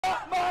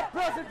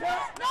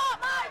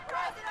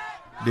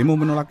Demo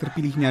menolak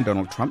terpilihnya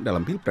Donald Trump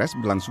dalam pilpres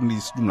berlangsung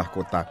di sejumlah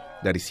kota,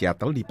 dari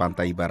Seattle di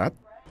pantai barat,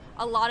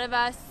 A lot of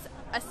us,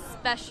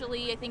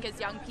 especially I think as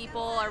young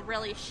people, are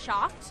really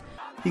shocked.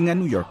 hingga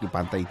New York di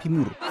pantai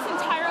timur. This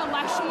entire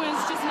election was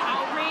just an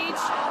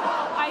outrage.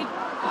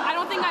 I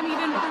don't think I'm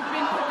even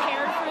been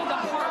prepared for the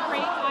heart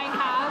rate I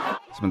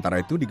have. Sementara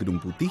itu di Gedung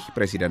Putih,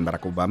 Presiden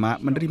Barack Obama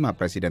menerima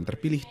Presiden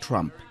terpilih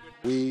Trump.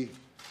 We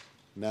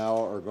now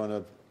are going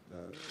to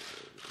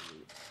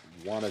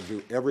want to do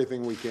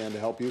everything we can to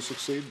help you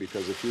succeed,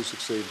 because if you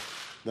succeed,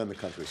 then the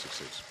country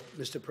succeeds.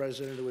 Mr.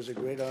 President, it was a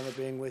great honor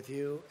being with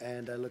you,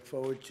 and I look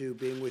forward to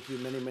being with you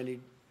many,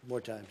 many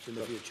more times in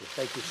the future.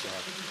 Thank you, sir.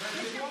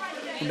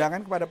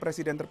 Undangan kepada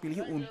Presiden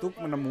terpilih untuk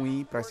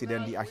menemui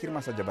Presiden di akhir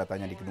masa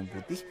jabatannya di Gedung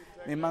Putih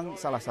memang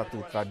salah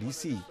satu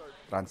tradisi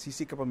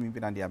transisi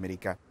kepemimpinan di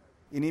Amerika.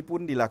 Ini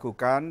pun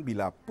dilakukan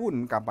bila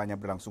pun kampanye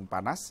berlangsung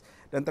panas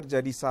dan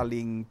terjadi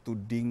saling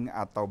tuding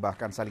atau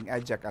bahkan saling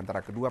ajak antara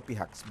kedua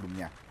pihak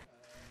sebelumnya.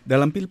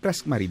 Dalam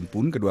pilpres kemarin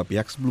pun kedua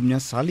pihak sebelumnya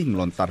saling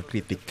melontar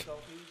kritik.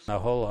 The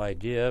whole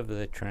idea of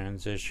the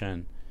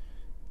transition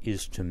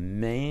is to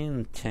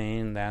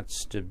maintain that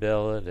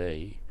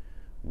stability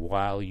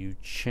while you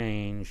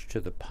change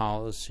to the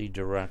policy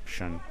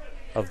direction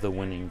of the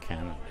winning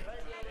candidate.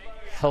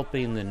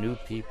 Helping the new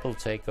people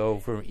take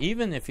over,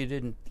 even if you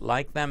didn't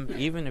like them,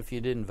 even if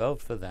you didn't vote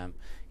for them,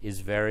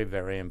 is very,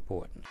 very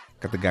important.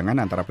 Ketegangan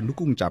antara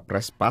pendukung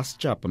capres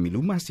pasca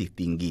pemilu masih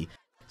tinggi.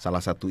 Salah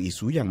satu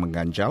isu yang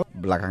mengganjal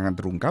belakangan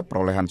terungkap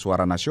perolehan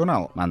suara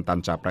nasional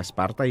mantan capres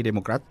Partai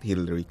Demokrat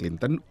Hillary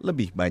Clinton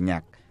lebih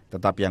banyak.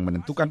 Tetapi yang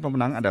menentukan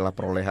pemenang adalah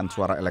perolehan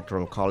suara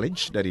Electoral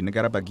College dari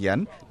negara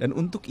bagian, dan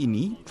untuk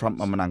ini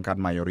Trump memenangkan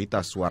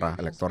mayoritas suara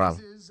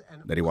elektoral.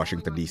 Dari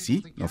Washington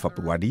DC, Nova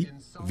Purwadi,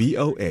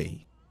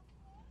 VOA.